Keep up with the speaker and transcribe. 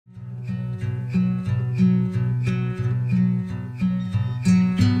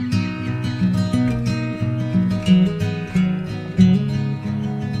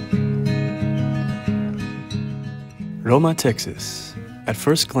Roma, Texas. At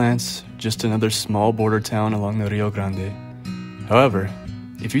first glance, just another small border town along the Rio Grande. However,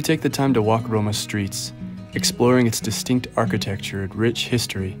 if you take the time to walk Roma's streets, exploring its distinct architecture and rich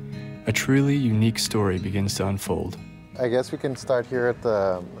history, a truly unique story begins to unfold. I guess we can start here at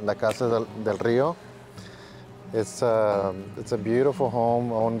the La Casa del Rio. It's a beautiful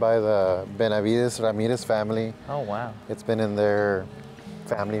home owned by the Benavides Ramirez family. Oh, wow. It's been in their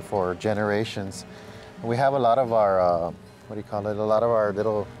family for generations. We have a lot of our, a lot of our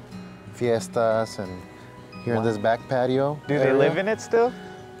little fiestas and here in this back patio. Do area. they live in it still?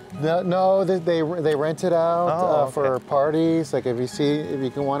 No, they rent it out okay. for parties. Like if you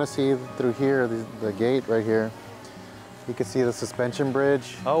can want to see through here, the gate right here, you can see the suspension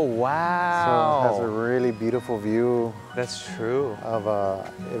bridge. Oh, wow. So it has a really beautiful view. That's true. Of,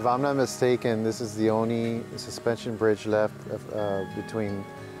 if I'm not mistaken, this is the only suspension bridge left between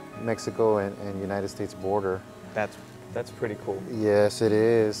Mexico and United States border. That's pretty cool. Yes, it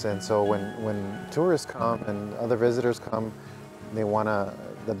is. And so when tourists come and other visitors come, they want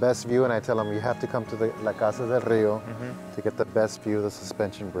the best view, and I tell them you have to come to the La Casa del Rio to get the best view of the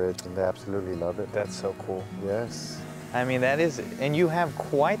suspension bridge, and they absolutely love it. That's so cool. Yes. I mean, that is, and you have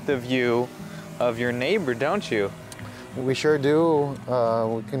quite the view of your neighbor, don't you? We sure do.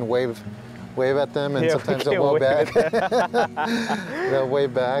 We can wave at them, and Yeah, sometimes they'll wave back. They'll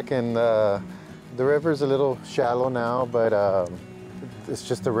wave back, and the river's a little shallow now, but it's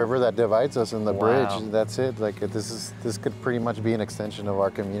just the river that divides us and the bridge. That's it. Like this could pretty much be an extension of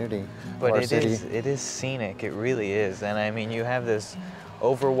our community, but our city. It is scenic. It really is. And I mean, you have this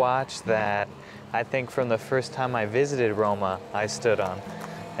overwatch that I think from the first time I visited Roma, I stood on,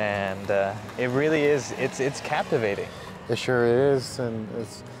 and it really is. It's captivating. It sure is, and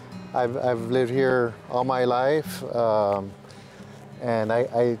I've lived here all my life. And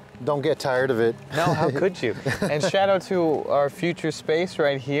I don't get tired of it. No, how could you? And shout out to our future space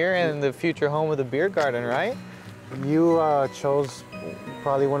right here and the future home of the beer garden, right? You chose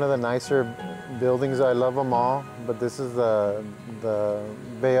probably one of the nicer buildings. I love them all, but this is the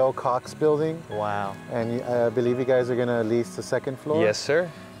Vale Cox building. Wow. And I believe you guys are gonna lease the second floor? Yes, sir.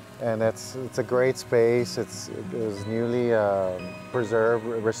 And it's a great space. It was newly preserved,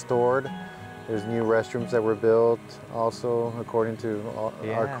 restored. There's new restrooms that were built also according to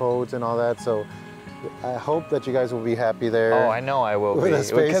our codes and all that. So I hope that you guys will be happy there. Oh, I know I will be,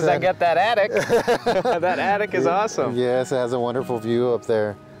 because I got that attic. That attic is awesome. Yes, it has a wonderful view up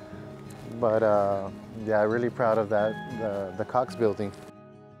there. But yeah, I'm really proud of that, the Cox building.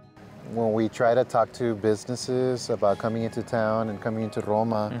 When we try to talk to businesses about coming into town and coming into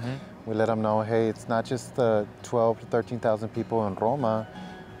Roma, we let them know, hey, it's not just the 12 to 13,000 people in Roma,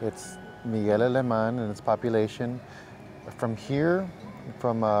 it's Miguel Alemán and its population. From here,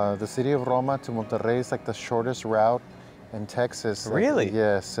 from the city of Roma to Monterrey is like the shortest route in Texas. Really?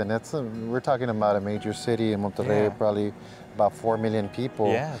 Yes, and we're talking about a major city in Monterrey, probably about 4 million people.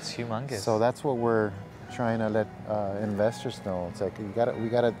 Yeah, it's humongous. So that's what we're trying to let investors know. It's like we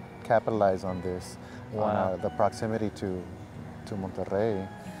gotta capitalize on this, on the proximity to Monterrey.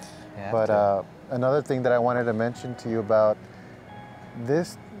 But another thing that I wanted to mention to you about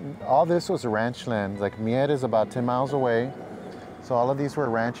this, all this was ranch land. Like Mier is about 10 miles away. So all of these were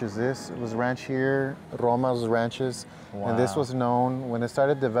ranches. This was ranch here, Roma was ranches. And this was known, when it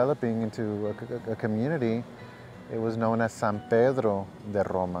started developing into a community, it was known as San Pedro de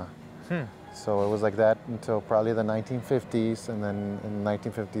Roma. So it was like that until probably the 1950s. And then in the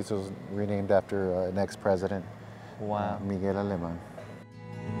 1950s it was renamed after an ex-president, Miguel Alemán.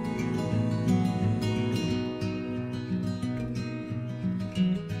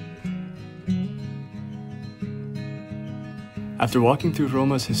 After walking through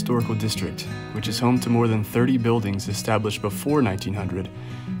Roma's historical district, which is home to more than 30 buildings established before 1900,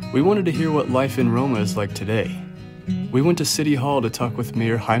 we wanted to hear what life in Roma is like today. We went to City Hall to talk with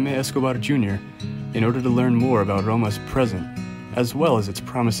Mayor Jaime Escobar Jr. in order to learn more about Roma's present, as well as its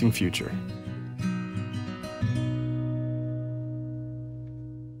promising future.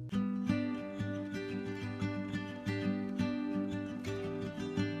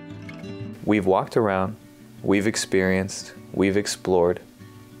 We've walked around, we've experienced, we've explored,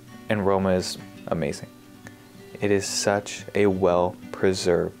 and Roma is amazing. It is such a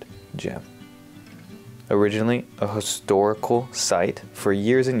well-preserved gem. Originally a historical site for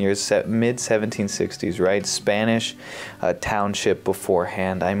years and years, mid-1760s, right? Spanish township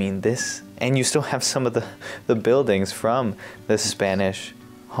beforehand. I mean, this, and you still have some of the buildings from the Spanish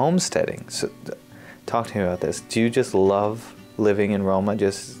homesteading. So talk to me about this. Do you just love living in Roma?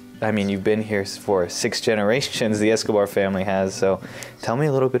 I mean, you've been here for 6 generations, the Escobar family has, so tell me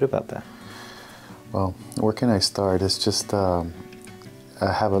a little bit about that. Well, where can I start? It's just, I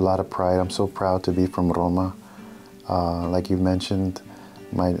have a lot of pride. I'm so proud to be from Roma. Like you mentioned,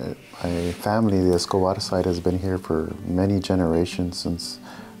 my family, the Escobar side, has been here for many generations, since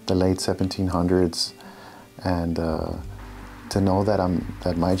the late 1700s. And to know that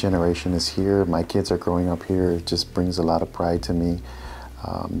that my generation is here, my kids are growing up here, it just brings a lot of pride to me,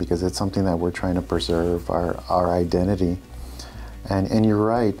 because it's something that we're trying to preserve, our identity. And you're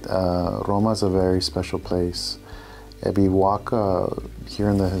right, Roma is a very special place. If you walk here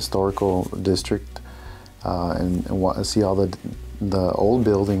in the historical district and see all the old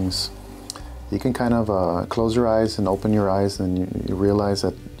buildings, you can kind of close your eyes and open your eyes, and you realize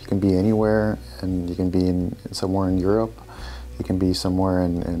that you can be anywhere, and you can be somewhere in Europe, you can be somewhere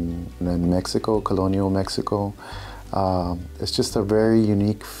in Mexico, colonial Mexico. It's just a very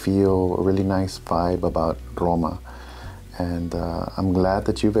unique feel, a really nice vibe about Roma. And I'm glad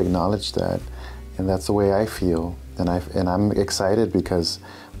that you've acknowledged that, and that's the way I feel. And I'm excited because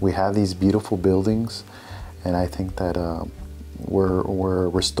we have these beautiful buildings, and I think that we're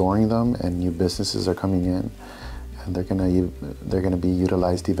restoring them, and new businesses are coming in, and they're gonna be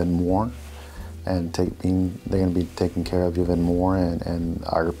utilized even more, and they're gonna be taken care of even more, and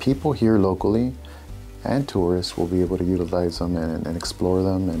our people here locally and tourists will be able to utilize them and explore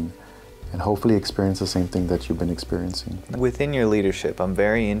them, and hopefully experience the same thing that you've been experiencing. Within your leadership, I'm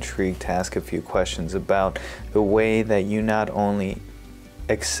very intrigued to ask a few questions about the way that you not only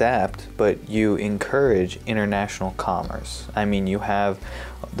accept, but you encourage international commerce. I mean, you have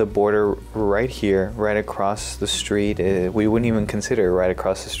the border right here, right across the street. We wouldn't even consider it right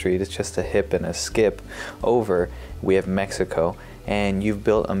across the street. It's just a hip and a skip over. We have Mexico. And you've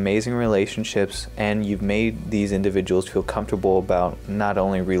built amazing relationships, and you've made these individuals feel comfortable about not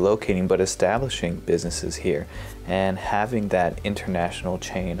only relocating but establishing businesses here and having that international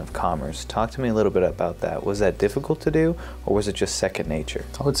chain of commerce. Talk to me a little bit about that. Was that difficult to do, or was it just second nature?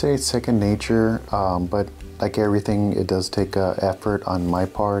 I would say it's second nature, but like everything, it does take effort on my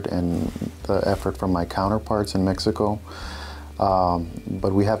part and the effort from my counterparts in Mexico.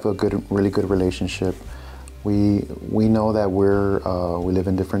 But we have a really good relationship. We know that we live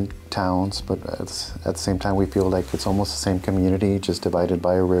in different towns, but at the same time we feel like it's almost the same community, just divided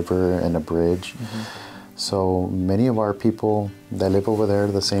by a river and a bridge. Mm-hmm. So many of our people that live over there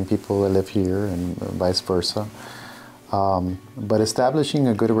are the same people that live here, and vice versa. But establishing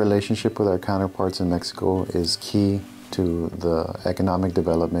a good relationship with our counterparts in Mexico is key to the economic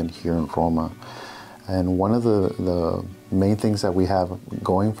development here in Roma. And one of the main things that we have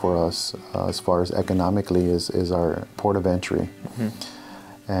going for us as far as economically is our port of entry.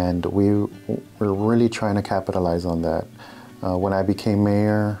 Mm-hmm. And we're really trying to capitalize on that. When I became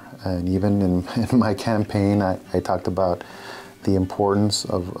mayor, and even in my campaign, I talked about the importance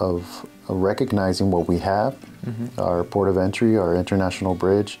of recognizing what we have, mm-hmm. our port of entry, our international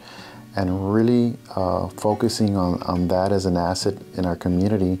bridge, and really focusing on that as an asset in our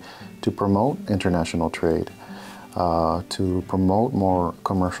community to promote international trade, to promote more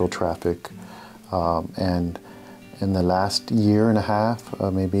commercial traffic. And in the last year and a half,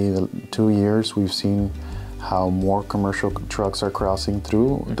 maybe 2 years, we've seen how more commercial trucks are crossing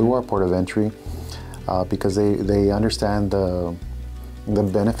through our port of entry, because they understand the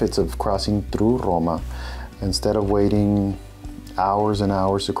benefits of crossing through Roma. Instead of waiting hours and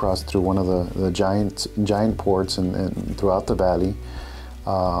hours to cross through one of the giant ports and throughout the valley,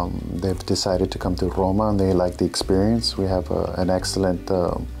 they've decided to come to Roma, and they like the experience. We have an excellent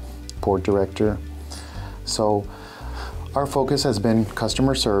port director. So our focus has been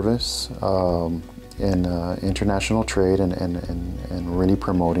customer service and international trade, and really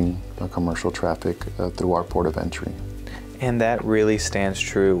promoting commercial traffic through our port of entry. And that really stands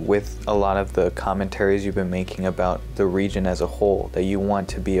true with a lot of the commentaries you've been making about the region as a whole, that you want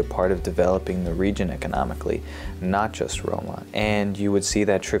to be a part of developing the region economically, not just Roma. And you would see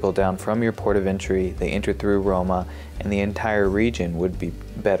that trickle down from your port of entry, they enter through Roma, and the entire region would be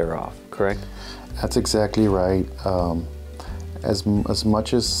better off, correct? That's exactly right. As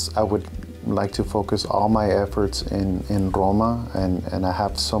much as I would like to focus all my efforts in Roma, and I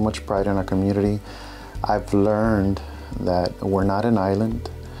have so much pride in our community, I've learned that we're not an island,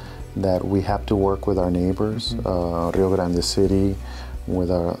 that we have to work with our neighbors, Rio Grande City, with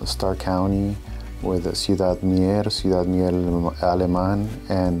Starr County, with Ciudad Mier Alemán,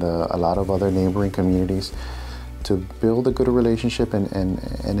 and a lot of other neighboring communities to build a good relationship.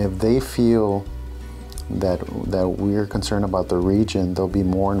 And if they feel that we're concerned about the region, they'll be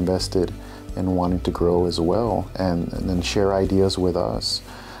more invested in wanting to grow as well, and then share ideas with us.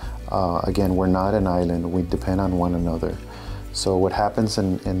 Again, we're not an island, we depend on one another. So what happens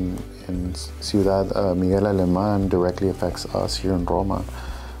in Ciudad Miguel Alemán directly affects us here in Roma.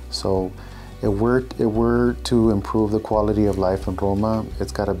 So if we're to improve the quality of life in Roma,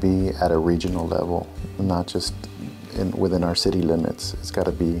 it's got to be at a regional level, not just within our city limits. It's got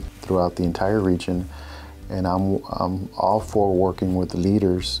to be throughout the entire region. And I'm all for working with the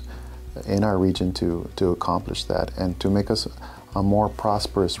leaders in our region to accomplish that and to make us a more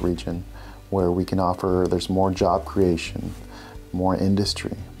prosperous region where we can offer, there's more job creation, more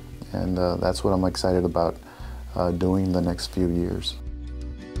industry. And that's what I'm excited about doing the next few years.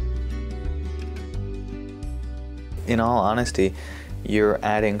 In all honesty, you're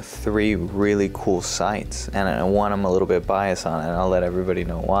adding 3 really cool sites, and one I'm a little bit biased on, and I'll let everybody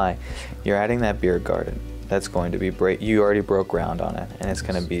know why. You're adding that beer garden. That's going to be you already broke ground on it, and it's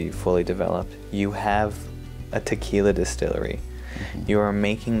going to be fully developed. You have a tequila distillery. Mm-hmm. You are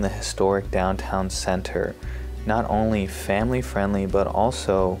making the historic downtown center not only family friendly, but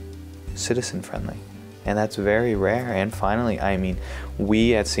also citizen friendly. And that's very rare. And finally, I mean,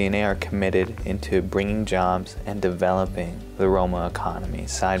 we at CNA are committed into bringing jobs and developing the Roma economy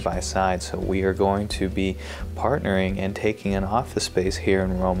side by side. So we are going to be partnering and taking an office space here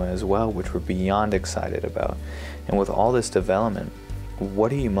in Roma as well, which we're beyond excited about. And with all this development,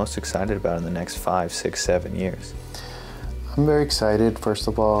 what are you most excited about in the next 5, 6, 7 years? I'm very excited, first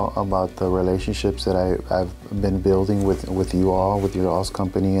of all, about the relationships that I've been building with you all, with your all's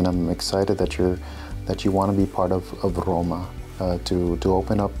company, and I'm excited that you want to be part of Roma. To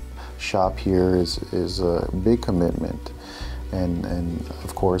open up shop here is a big commitment, and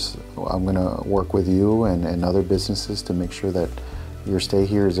of course I'm going to work with you and other businesses to make sure that your stay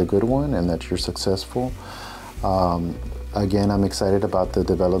here is a good one and that you're successful. Again, I'm excited about the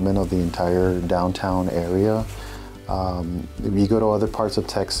development of the entire downtown area. If you go to other parts of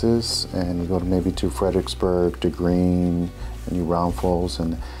Texas and you go to maybe to Fredericksburg, to Greene, and New Braunfels,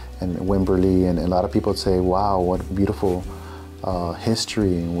 and Wimberley, and a lot of people say, wow, what beautiful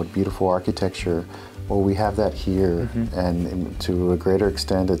history and what beautiful architecture. Well, we have that here, mm-hmm. and to a greater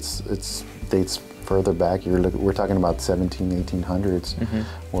extent, it dates further back. We're talking about 1800s, mm-hmm.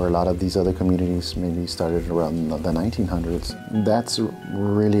 where a lot of these other communities maybe started around the 1900s. That's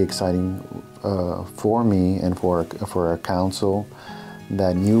really exciting for me and for our council,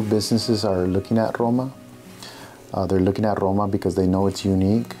 that new businesses are looking at Roma. They're looking at Roma because they know it's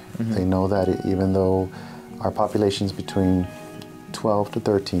unique. Mm-hmm. They know that even though our population is between 12 to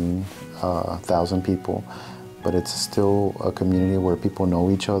 13,000 people, but it's still a community where people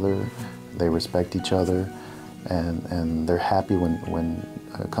know each other, they respect each other, and they're happy when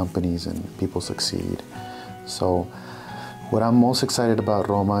companies and people succeed. So what I'm most excited about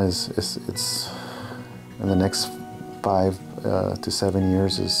Roma is it's in the next 5 to 7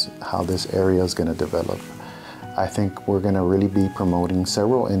 years is how this area is going to develop. I think we're going to really be promoting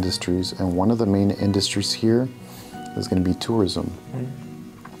several industries, and one of the main industries here is going to be tourism.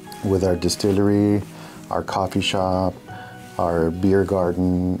 Mm-hmm. With our distillery, our coffee shop, our beer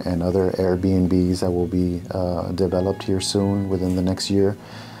garden, and other Airbnbs that will be developed here soon within the next year,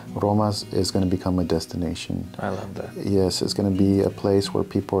 Roma is going to become a destination. I love that. Yes, it's going to be a place where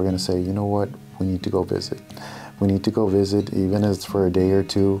people are going to say, you know what, we need to go visit. We need to go visit, even if it's for a day or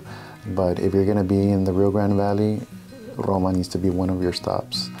two. But if you're going to be in the Rio Grande Valley, Roma needs to be one of your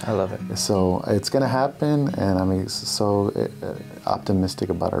stops. I love it. So it's going to happen, and I'm so optimistic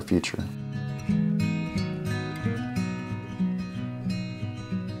about our future.